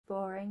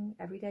boring,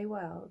 everyday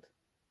world,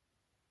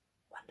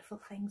 wonderful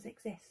things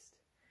exist.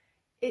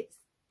 It's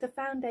the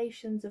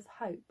foundations of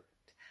hope.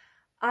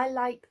 I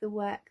like the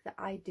work that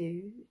I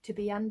do to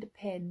be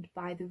underpinned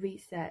by the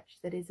research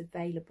that is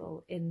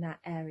available in that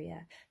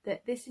area,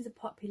 that this is a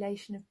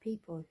population of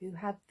people who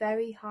have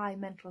very high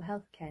mental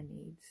health care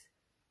needs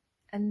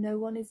and no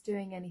one is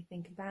doing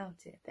anything about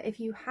it. That if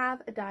you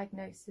have a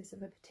diagnosis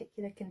of a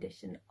particular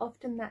condition,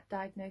 often that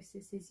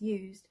diagnosis is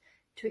used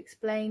to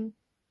explain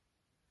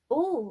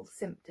all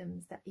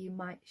symptoms that you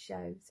might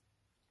show.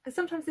 And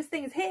sometimes this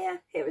thing is here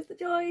is the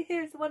joy,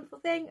 here is the wonderful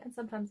thing, and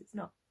sometimes it's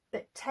not.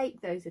 But take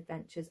those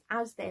adventures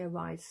as they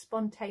arise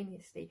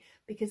spontaneously,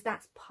 because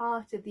that's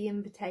part of the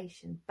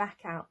invitation back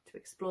out to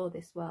explore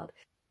this world.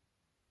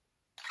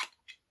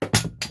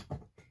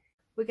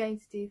 We're going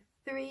to do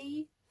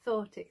 3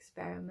 thought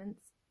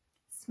experiments.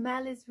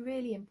 Smell is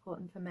really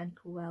important for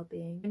mental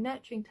well-being.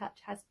 Nurturing touch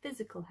has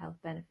physical health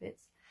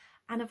benefits,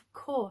 and of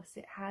course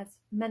it has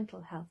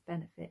mental health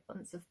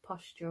benefits of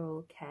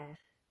postural care.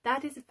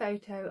 That is a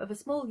photo of a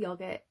small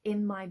yogurt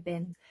in my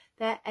bin.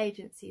 Their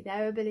agency,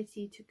 their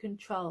ability to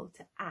control,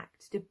 to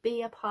act, to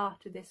be a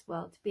part of this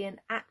world, to be an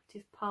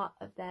active part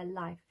of their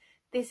life.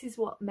 This is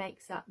what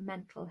makes up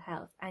mental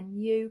health, and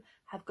you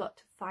have got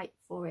to fight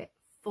for it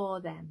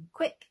for them.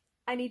 Quick,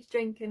 I need to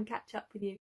drink and catch up with you.